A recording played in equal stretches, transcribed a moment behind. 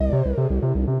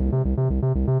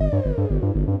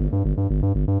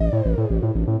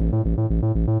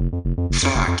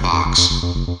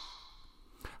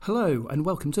Hello and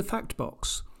welcome to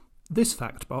FactBox. This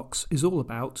FactBox is all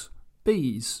about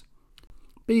bees.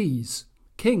 Bees,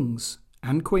 kings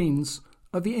and queens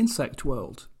of the insect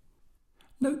world.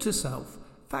 Note to self,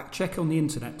 fact check on the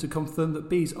internet to confirm that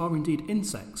bees are indeed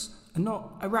insects and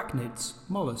not arachnids,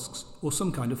 mollusks or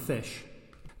some kind of fish.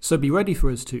 So be ready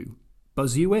for us to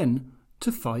buzz you in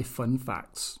to 5 fun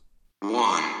facts.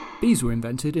 1. Bees were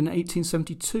invented in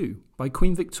 1872 by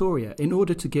Queen Victoria in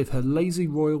order to give her lazy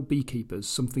royal beekeepers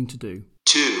something to do.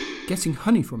 2. Getting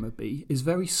honey from a bee is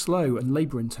very slow and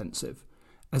labour-intensive,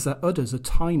 as their udders are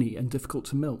tiny and difficult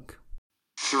to milk.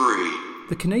 3.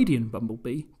 The Canadian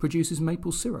bumblebee produces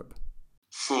maple syrup.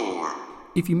 4.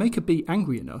 If you make a bee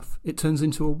angry enough, it turns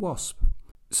into a wasp.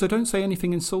 So don't say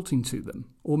anything insulting to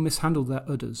them or mishandle their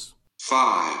udders.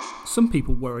 5. Some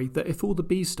people worry that if all the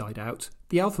bees died out,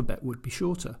 the alphabet would be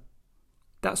shorter.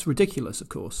 That's ridiculous, of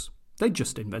course. They'd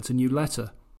just invent a new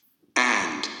letter.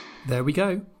 And There we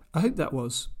go. I hope that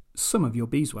was some of your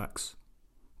beeswax.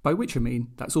 By which I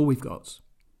mean that's all we've got.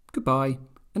 Goodbye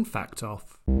and fact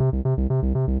off.